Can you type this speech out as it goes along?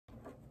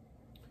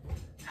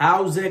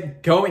How's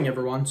it going,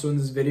 everyone? So in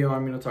this video,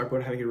 I'm going to talk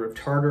about how to get rid of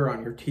tartar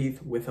on your teeth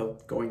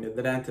without going to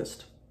the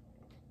dentist.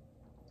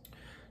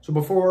 So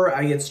before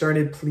I get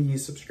started,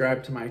 please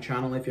subscribe to my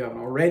channel if you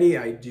haven't already.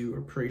 I do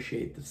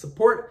appreciate the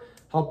support.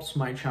 Helps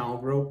my channel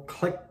grow.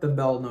 Click the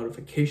bell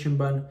notification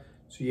button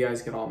so you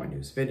guys get all my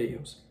newest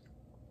videos.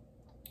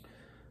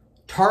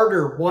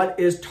 Tartar. What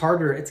is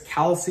tartar? It's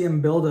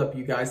calcium buildup,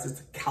 you guys.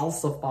 It's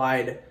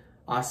calcified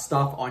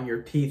stuff on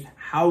your teeth.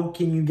 How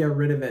can you get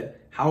rid of it?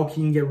 How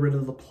can you get rid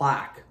of the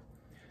plaque?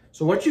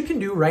 So what you can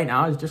do right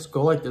now is just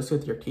go like this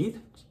with your teeth.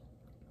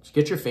 Just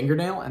get your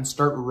fingernail and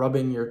start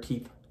rubbing your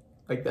teeth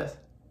like this.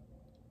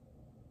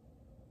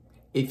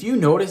 If you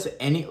notice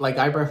any, like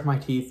I brush my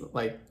teeth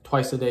like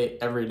twice a day,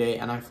 every day,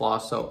 and I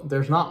floss, so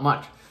there's not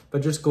much,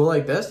 but just go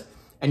like this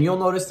and you'll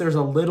notice there's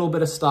a little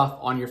bit of stuff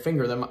on your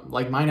finger that,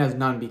 like mine has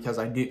none because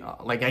I do,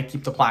 like I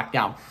keep the plaque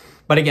down.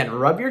 But again,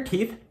 rub your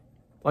teeth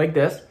like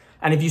this.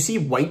 And if you see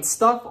white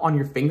stuff on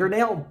your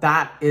fingernail,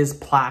 that is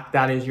plaque,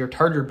 that is your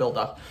tartar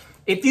buildup.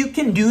 If you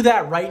can do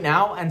that right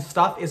now and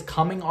stuff is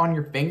coming on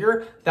your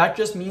finger, that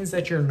just means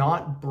that you're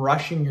not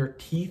brushing your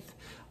teeth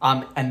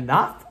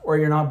enough, or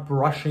you're not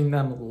brushing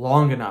them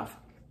long enough.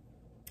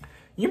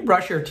 You can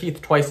brush your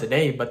teeth twice a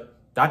day, but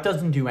that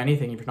doesn't do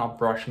anything if you're not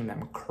brushing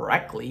them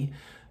correctly.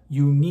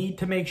 You need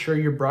to make sure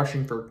you're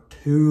brushing for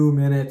 2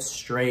 minutes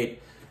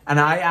straight. And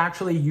I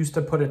actually used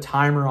to put a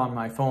timer on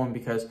my phone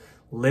because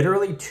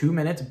literally 2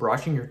 minutes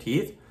brushing your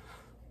teeth,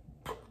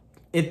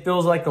 it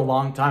feels like a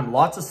long time.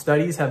 Lots of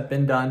studies have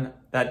been done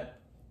that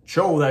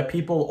show that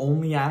people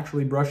only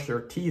actually brush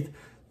their teeth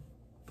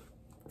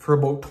for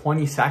about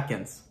 20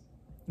 seconds.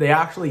 They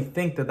actually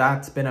think that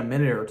that's been a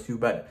minute or two,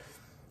 but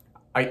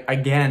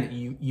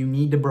you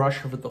need to brush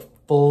for the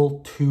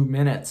full 2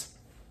 minutes.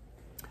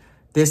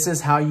 This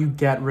is how you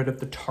get rid of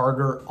the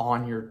tartar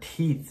on your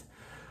teeth.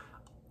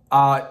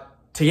 To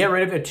get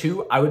rid of it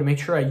too, I would make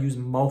sure I use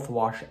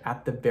mouthwash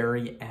at the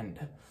very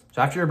end.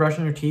 So after you're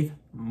brushing your teeth,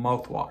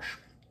 mouthwash.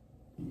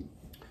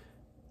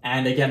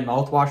 And again,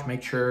 mouthwash,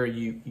 make sure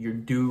you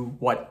do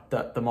what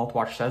the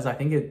mouthwash says. I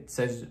think it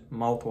says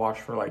mouthwash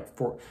for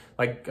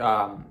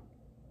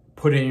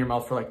put it in your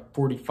mouth for like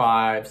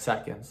 45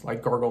 seconds,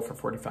 like gargle for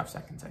 45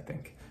 seconds, I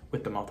think,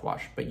 with the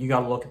mouthwash. But you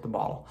gotta look at the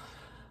bottle.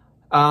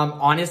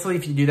 Honestly,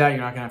 if you do that,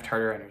 you're not gonna have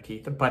tartar on your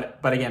teeth. But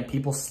again,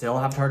 people still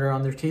have tartar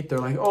on their teeth. They're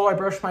like, oh, I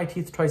brush my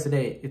teeth twice a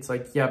day. It's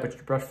like, yeah, but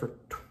you brush for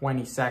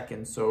 20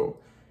 seconds. So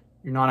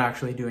you're not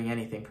actually doing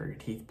anything for your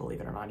teeth,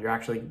 believe it or not. You're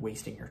actually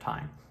wasting your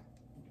time.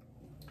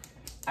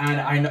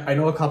 And I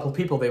know a couple of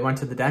people, they went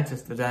to the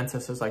dentist. The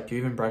dentist is like, do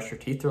you even brush your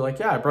teeth? They're like,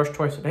 yeah, I brush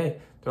twice a day.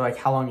 They're like,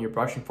 how long are you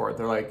brushing for?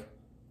 They're like,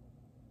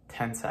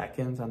 10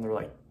 seconds. And they're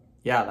like,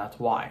 yeah, that's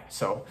why.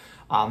 So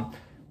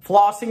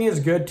flossing is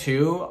good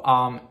too.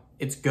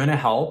 It's gonna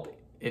help.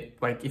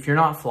 Like if you're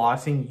not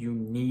flossing, you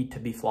need to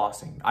be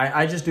flossing.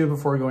 I just do it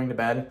before going to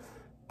bed,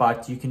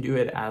 but you can do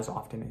it as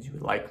often as you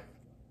would like.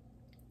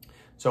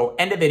 So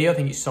end the video.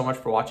 Thank you so much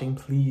for watching.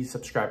 Please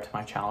subscribe to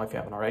my channel if you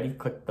haven't already.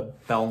 Click the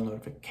bell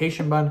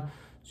notification button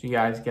so you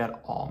guys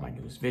get all my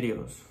newest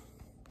videos.